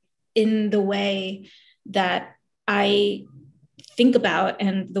about in the way that I think about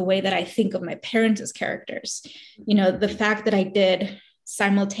and the way that I think of my parents as characters. The fact that I did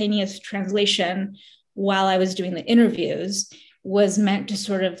simultaneous translation while I was doing the interviews was meant to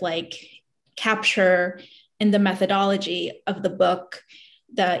sort of like capture in the methodology of the book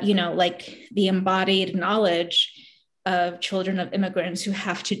the, like the embodied knowledge of children of immigrants who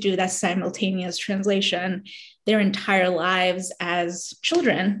have to do that simultaneous translation their entire lives as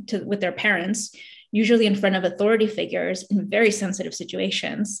children with their parents, usually in front of authority figures in very sensitive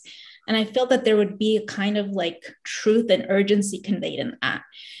situations. And I felt that there would be a kind of like truth and urgency conveyed in that.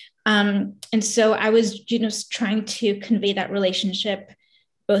 And so I was, trying to convey that relationship,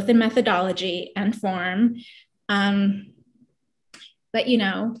 both in methodology and form. But,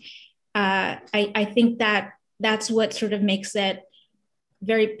 I think that that's what sort of makes it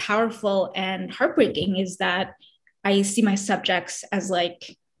very powerful and heartbreaking, is that I see my subjects as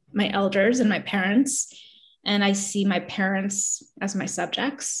like my elders and my parents, and I see my parents as my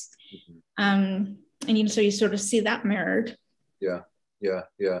subjects. And so you sort of see that mirrored. Yeah.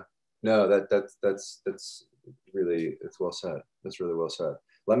 No, that's really, it's well said. That's really well said.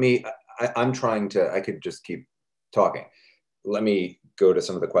 I could just keep talking. Let me go to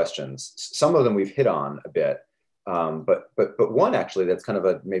some of the questions. Some of them we've hit on a bit, but one actually that's kind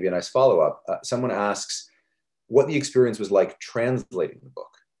of maybe a nice follow-up. Someone asks what the experience was like translating the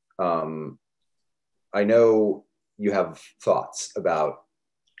book. I know you have thoughts about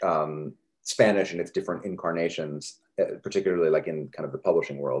Spanish and its different incarnations, particularly like in kind of the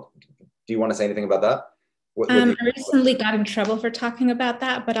publishing world. Do you want to say anything about that? I recently got in trouble for talking about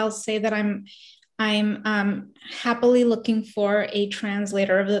that, but I'll say that I'm happily looking for a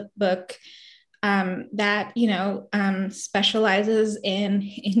translator of the book that, specializes in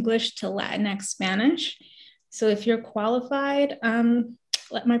English to Latinx Spanish. So if you're qualified,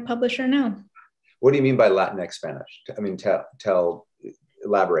 let my publisher know. What do you mean by Latinx Spanish? I mean,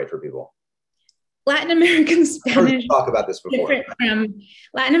 elaborate for people. Latin American Spanish. Talk about this before.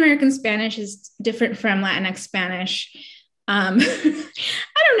 Latin American Spanish is different from Latinx Spanish. I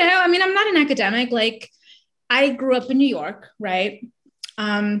don't know. I mean, I'm not an academic. Like, I grew up in New York, right?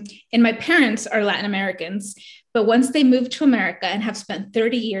 And my parents are Latin Americans, but once they moved to America and have spent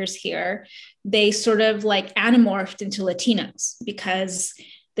 30 years here, they sort of like anamorphed into Latinos because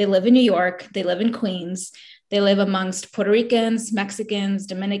they live in New York, they live in Queens, they live amongst Puerto Ricans, Mexicans,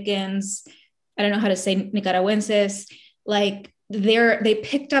 Dominicans, I don't know how to say Nicaraguenses. Like they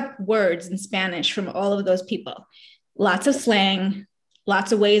picked up words in Spanish from all of those people. Lots of slang,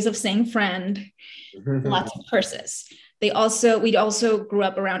 lots of ways of saying friend, lots of curses. We also grew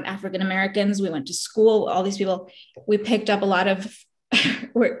up around African Americans. We went to school, all these people. We picked up a lot of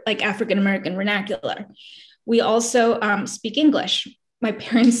like African American vernacular. We also speak English. My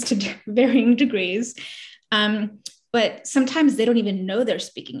parents to varying degrees. But sometimes they don't even know they're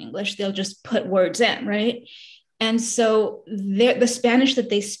speaking English. They'll just put words in, right? And so the Spanish that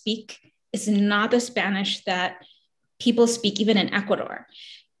they speak is not the Spanish that people speak even in Ecuador.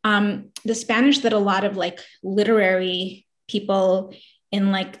 The Spanish that a lot of like literary people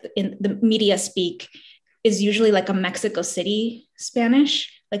in the media speak is usually like a Mexico City Spanish,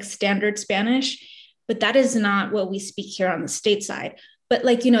 like standard Spanish, but that is not what we speak here on the stateside. But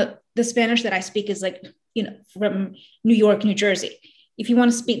like, the Spanish that I speak is like, from New York, New Jersey. If you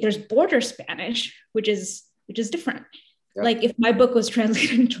want to speak, there's border Spanish, which is different. Yeah. Like if my book was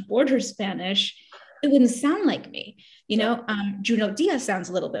translated into border Spanish, it wouldn't sound like me. Junot Diaz sounds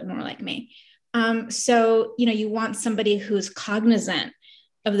a little bit more like me. So, you want somebody who's cognizant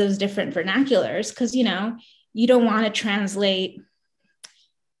of those different vernaculars, because, you don't want to translate,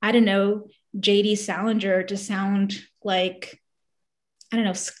 I don't know, J.D. Salinger to sound like, I don't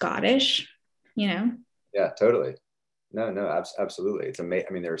know, Scottish, Yeah, totally. No, absolutely. It's amazing.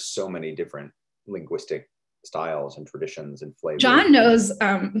 I mean, there are so many different linguistic styles and traditions and flavors. John knows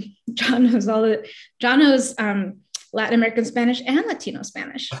Latin American Spanish and Latino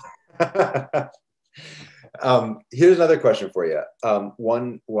Spanish. Here's another question for you.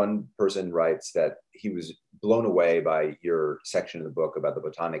 One person writes that he was blown away by your section of the book about the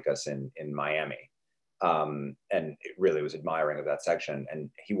botanicas in Miami. And it really was admiring of that section. And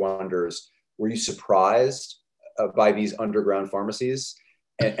he wonders, were you surprised by these underground pharmacies?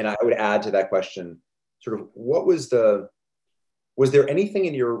 And I would add to that question, sort of, was there anything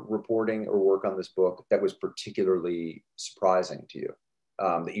in your reporting or work on this book that was particularly surprising to you,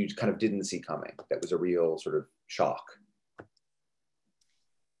 that you kind of didn't see coming, that was a real sort of shock?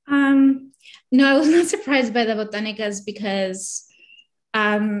 No, I was not surprised by the botanicas because,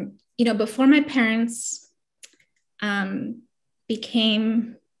 before my parents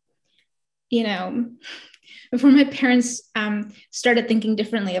started thinking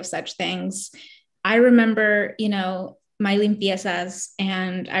differently of such things, I remember, my limpiezas,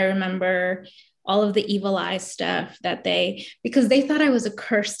 and I remember all of the evil eye stuff because they thought I was a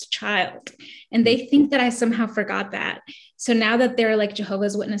cursed child, and they think that I somehow forgot that. So now that they're like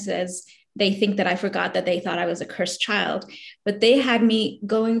Jehovah's Witnesses, they think that I forgot that they thought I was a cursed child. But they had me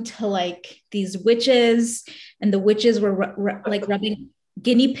going to like these witches, and the witches were like rubbing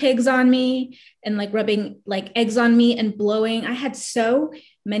guinea pigs on me and like rubbing like eggs on me and blowing. I had so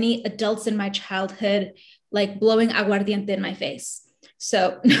many adults in my childhood like blowing aguardiente in my face.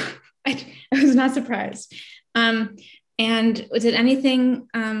 So I was not surprised. And did anything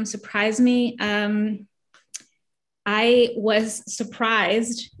surprise me? I was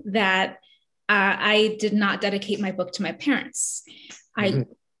surprised that I did not dedicate my book to my parents. I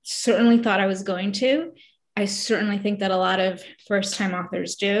certainly thought I was going to. I certainly think that a lot of first-time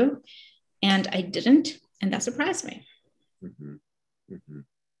authors do, and I didn't, and that surprised me.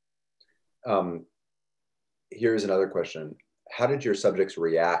 Here's another question. How did your subjects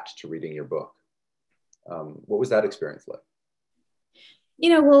react to reading your book? What was that experience like?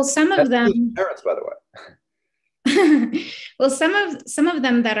 Well, some of them... Parents, by the way. Well, some of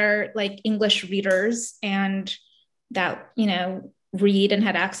them that are like English readers and that, read and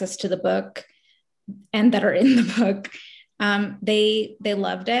had access to the book and that are in the book, they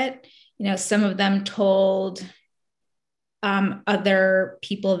loved it. Some of them told other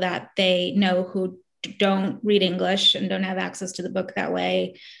people that they know who don't read English and don't have access to the book that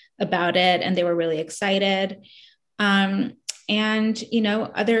way about it, and they were really excited. And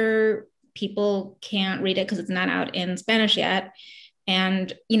other people can't read it because it's not out in Spanish yet.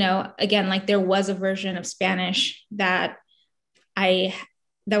 And, again, like there was a version of Spanish that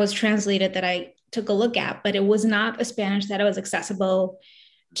was translated that I took a look at, but it was not a Spanish that was accessible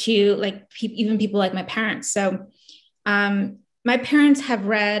to like even people like my parents. So my parents have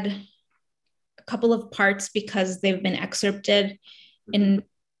read a couple of parts because they've been excerpted in a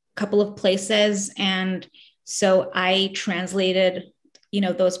couple of places. And so I translated,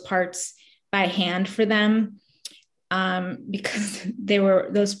 those parts by hand for them, because they were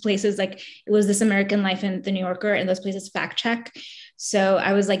those places, like it was This American Life and The New Yorker, and those places fact check. So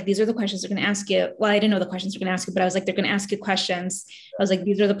I was like, these are the questions they're going to ask you. Well, I didn't know the questions they're going to ask you, but I was like, they're going to ask you questions. I was like,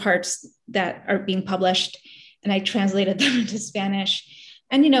 these are the parts that are being published. And I translated them into Spanish.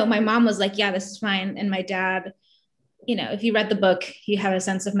 And, my mom was like, yeah, this is fine. And my dad, if you read the book, you have a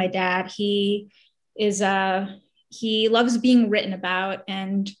sense of my dad. He loves being written about,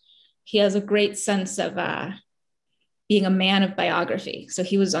 and he has a great sense of being a man of biography. So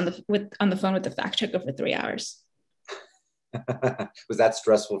he was on the phone with the fact checker for 3 hours. Was that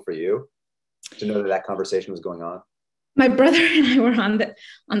stressful for you to know that conversation was going on? My brother and I were on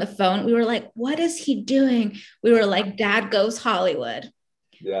the phone. We were like, what is he doing? We were like, Dad goes Hollywood.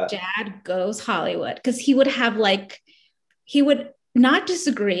 Yeah. Dad goes Hollywood. Because he would not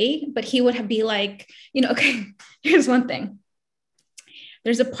disagree, but he would be like, okay, here's one thing.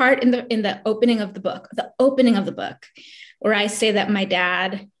 There's a part in the opening of the book, where I say that my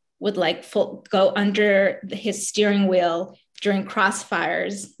dad would like go under his steering wheel during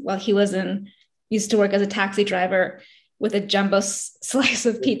crossfires while he used to work as a taxi driver with a jumbo slice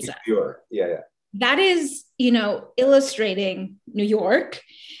of pizza. Pure. Yeah. That is, illustrating New York.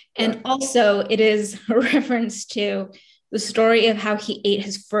 And also it is a reference to the story of how he ate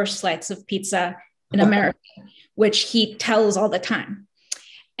his first slice of pizza in America, which he tells all the time.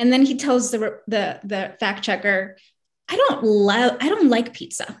 And then he tells the fact checker, I don't like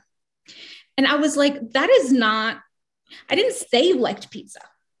pizza. And I was like, that is not, I didn't say you liked pizza.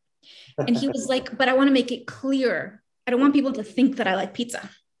 And he was like, but I want to make it clear. I don't want people to think that I like pizza.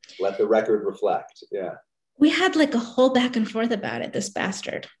 Let the record reflect. Yeah. We had like a whole back and forth about it, this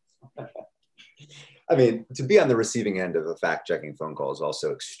bastard. I mean, to be on the receiving end of a fact-checking phone call is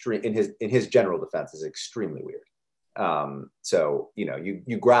also extreme. In his general defense, is extremely weird. So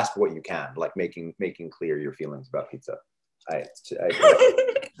you grasp what you can, like making clear your feelings about pizza.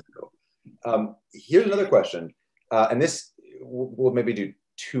 Here's another question, and this we'll maybe do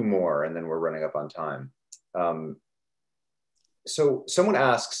two more, and then we're running up on time. So someone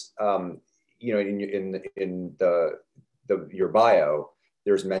asks, in your bio,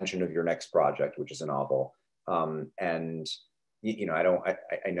 there's mention of your next project, which is a novel, and I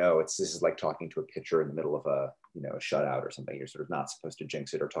know this is like talking to a pitcher in the middle of a shutout or something. You're sort of not supposed to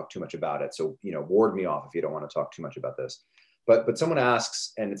jinx it or talk too much about it. So ward me off if you don't want to talk too much about this. But someone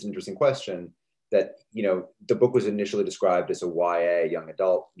asks, and it's an interesting question, that the book was initially described as a YA young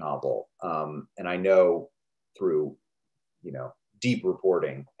adult novel, and I know through deep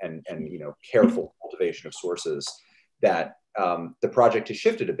reporting and careful cultivation of sources that the project has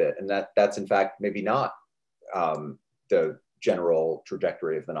shifted a bit, and that's in fact maybe not the general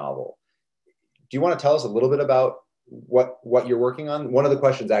trajectory of the novel. Do you want to tell us a little bit about what you're working on? One of the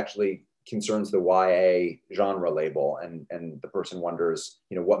questions actually concerns the YA genre label, and the person wonders,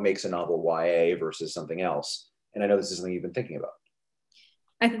 what makes a novel YA versus something else? And I know this is something you've been thinking about.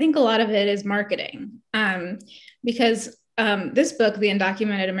 I think a lot of it is marketing, because this book, The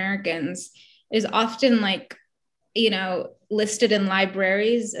Undocumented Americans, is often listed in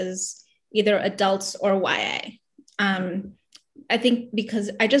libraries as either adults or YA. I think because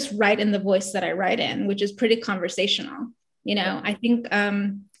I just write in the voice that I write in, which is pretty conversational. I think,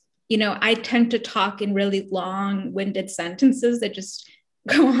 I tend to talk in really long-winded sentences that just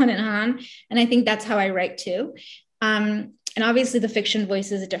go on. And I think that's how I write too. And obviously the fiction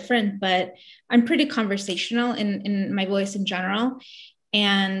voice is different, but I'm pretty conversational in my voice in general,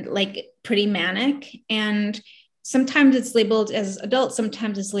 and pretty manic. And sometimes it's labeled as adult,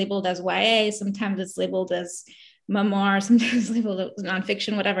 sometimes it's labeled as YA, sometimes it's labeled as memoir, sometimes labeled as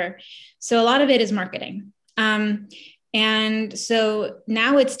nonfiction, whatever. So a lot of it is marketing. And so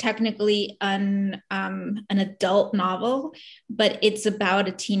now it's technically an adult novel, but it's about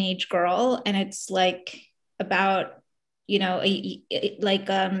a teenage girl, and it's about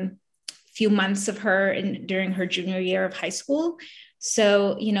few months of her during her junior year of high school.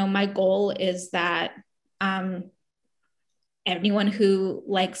 So my goal is that anyone who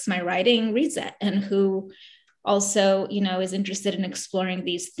likes my writing reads it, and who also is interested in exploring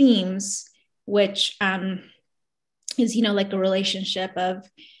these themes, which is a relationship of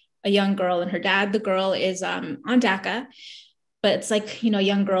a young girl and her dad. The girl is on DACA, but it's a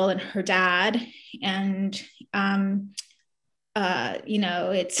young girl and her dad, and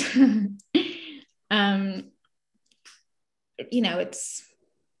it's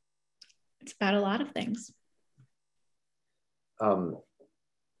it's about a lot of things.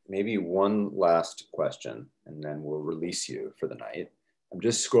 Maybe one last question, and then we'll release you for the night. I'm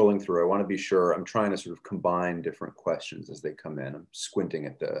just scrolling through. I want to be sure. I'm trying to sort of combine different questions as they come in. I'm squinting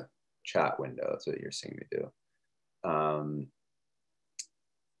at the chat window. That's what you're seeing me do.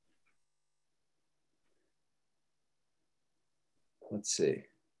 Let's see.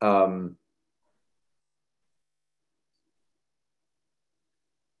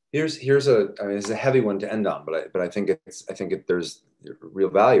 Here's a, I mean, it's a heavy one to end on, but I think there's real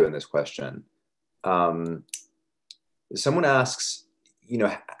value in this question. Someone asks,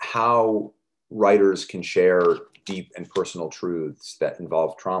 how writers can share deep and personal truths that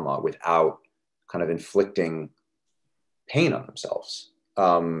involve trauma without kind of inflicting pain on themselves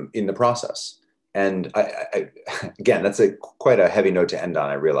in the process. And I again, that's quite a heavy note to end on.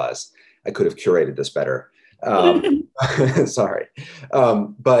 I realize I could have curated this better. Sorry.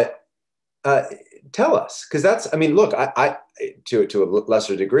 But tell us, because that's, I mean, look, I to a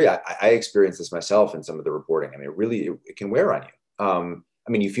lesser degree, I experienced this myself in some of the reporting. I mean, it can wear on you. I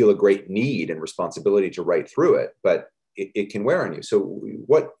mean, you feel a great need and responsibility to write through it, but it can wear on you. So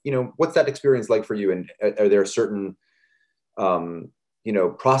what's that experience like for you? And are there certain,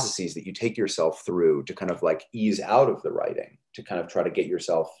 processes that you take yourself through to kind of ease out of the writing, to kind of try to get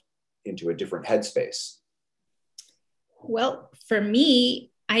yourself into a different headspace? Well, for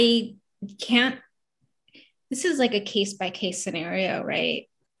me, I can't, this is like a case-by-case scenario, right?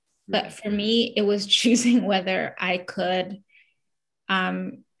 But for me, it was choosing whether I could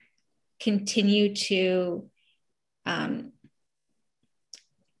continue to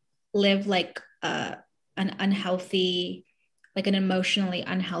live like an unhealthy, like an emotionally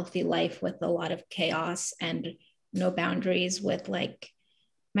unhealthy life with a lot of chaos and no boundaries with like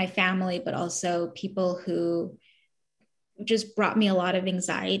my family, but also people who just brought me a lot of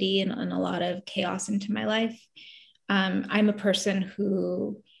anxiety and a lot of chaos into my life. I'm a person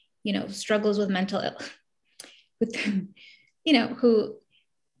who, you know, struggles with with, you know, who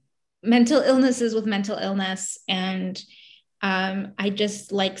mental illnesses with mental illness. And I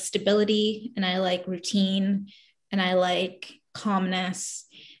just like stability, and I like routine, and I like calmness.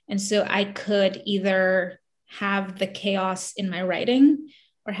 And so I could either have the chaos in my writing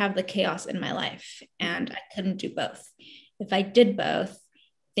or have the chaos in my life. And I couldn't do both. If I did both,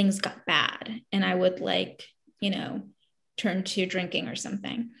 things got bad, and I would like, you know, turn to drinking or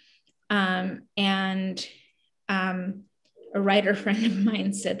something. A writer friend of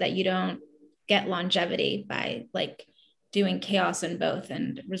mine said that you don't get longevity by like doing chaos in both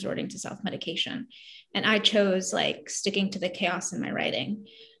and resorting to self-medication. And I chose like sticking to the chaos in my writing.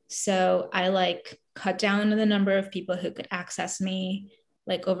 So I like cut down the number of people who could access me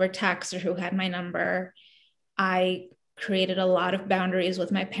like over text or who had my number. I created a lot of boundaries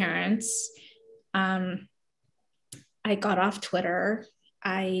with my parents. I got off Twitter.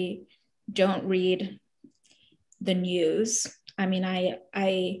 I don't read the news. I mean,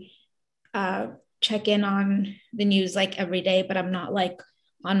 I check in on the news like every day, but I'm not like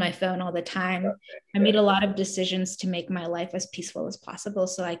on my phone all the time. I made a lot of decisions to make my life as peaceful as possible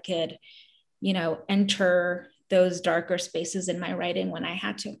so I could, you know, enter those darker spaces in my writing when I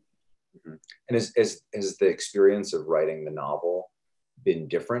had to. Mm-hmm. And has the experience of writing the novel been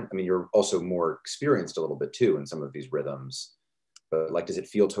different? I mean, you're also more experienced a little bit too in some of these rhythms, but like, does it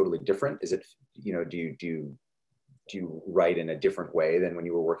feel totally different? Is it, you know, do you write in a different way than when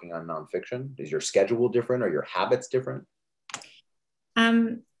you were working on nonfiction? Is your schedule different? Or your habits different?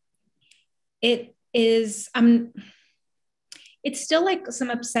 It is, it's still like some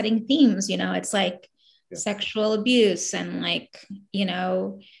upsetting themes, you know, it's like sexual abuse and like, you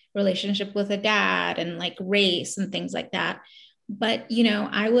know, relationship with a dad and like race and things like that. But, you know,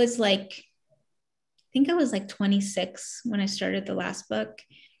 I think I was like 26 when I started the last book.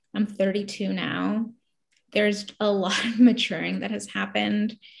 I'm 32 now. There's a lot of maturing that has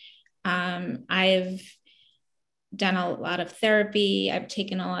happened. I've done a lot of therapy. I've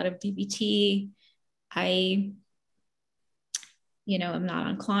taken a lot of DBT. You know, I'm not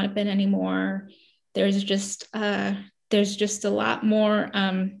on Klonopin anymore. There's just a lot more.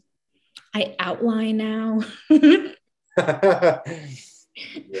 I outline now.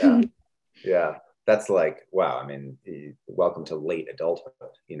 Yeah. That's like, wow. I mean, welcome to late adulthood,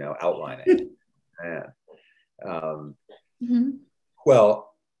 you know, outlining. Man.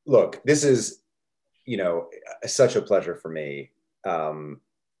 Well, look, this is, you know, such a pleasure for me.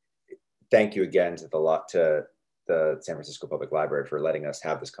 Thank you again to the San Francisco Public Library for letting us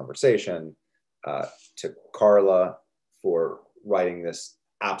have this conversation, to Karla for writing this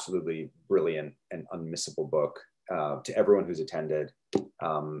absolutely brilliant and unmissable book, to everyone who's attended.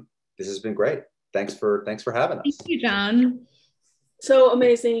 This has been great. Thanks for having us. Thank you, John. So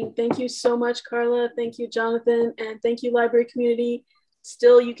amazing. Thank you so much, Karla. Thank you, Jonathan. And thank you, library community.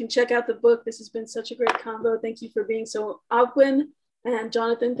 Still, you can check out the book. This has been such a great convo. Thank you for being so open. And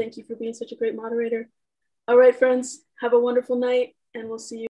Jonathan, thank you for being such a great moderator. All right, friends, have a wonderful night, and we'll see you.